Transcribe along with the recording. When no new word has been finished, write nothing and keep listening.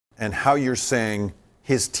and how you're saying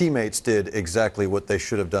his teammates did exactly what they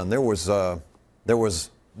should have done. There was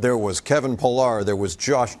Kevin Pillar, there was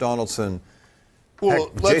Josh Donaldson.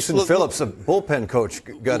 Well, Jason Phillips, a bullpen coach,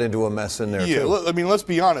 got into a mess in there, too. Yeah, I mean, let's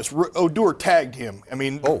be honest. Odor tagged him. I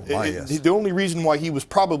mean, the only reason why he was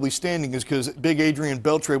probably standing is because Big Adrian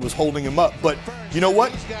Beltre was holding him up. But you know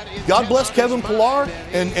what? God bless Kevin Pillar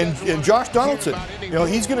and Josh Donaldson. You know,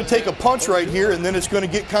 he's going to take a punch right here, and then it's going to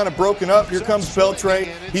get kind of broken up. Here comes Beltre.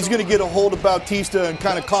 He's going to get a hold of Bautista and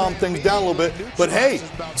kind of calm things down a little bit. But, hey,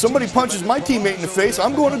 somebody punches my teammate in the face,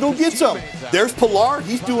 I'm going to go get some. There's Pillar.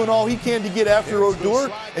 He's doing all he can to get after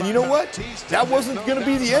Odor, and you know what? That wasn't going to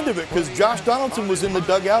be the end of it because Josh Donaldson was in the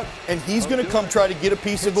dugout, and he's going to come try to get a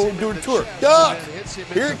piece of Odor tour. Duck!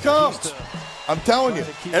 Here it comes. I'm telling you,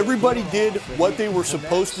 everybody did what they were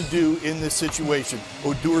supposed to do in this situation.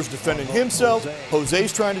 Odor's defending himself.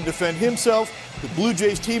 Jose's trying to defend himself. The Blue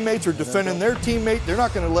Jays teammates are defending their teammate. They're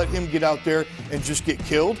not going to let him get out there and just get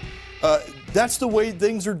killed. That's the way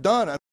things are done.